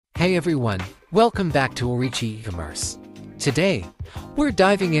Hey everyone, welcome back to Orichi E-commerce. Today, we're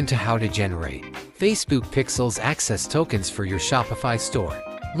diving into how to generate Facebook Pixels access tokens for your Shopify store.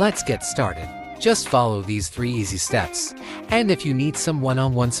 Let's get started. Just follow these 3 easy steps, and if you need some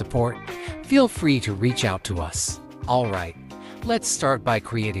one-on-one support, feel free to reach out to us. Alright, let's start by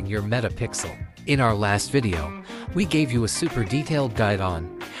creating your Meta Pixel. In our last video, we gave you a super detailed guide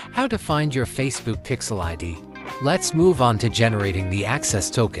on how to find your Facebook Pixel ID. Let's move on to generating the access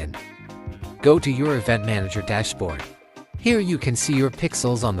token. Go to your Event Manager dashboard. Here you can see your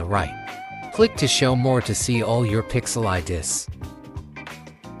pixels on the right. Click to show more to see all your pixel IDs.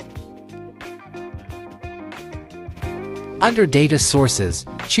 Under Data Sources,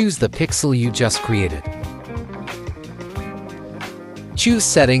 choose the pixel you just created. Choose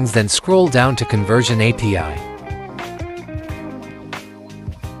Settings, then scroll down to Conversion API.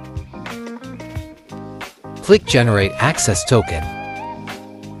 Click Generate Access Token.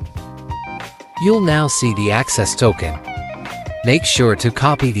 You'll now see the access token. Make sure to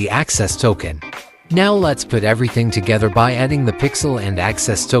copy the access token. Now let's put everything together by adding the pixel and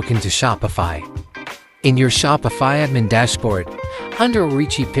access token to Shopify. In your Shopify admin dashboard, under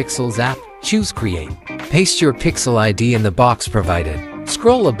Orichi Pixels app, choose Create. Paste your pixel ID in the box provided.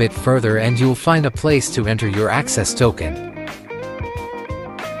 Scroll a bit further and you'll find a place to enter your access token.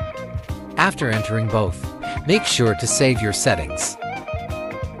 After entering both, make sure to save your settings.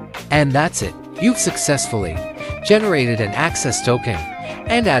 And that's it. You've successfully generated an access token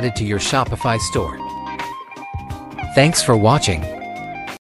and added to your Shopify store. Thanks for watching.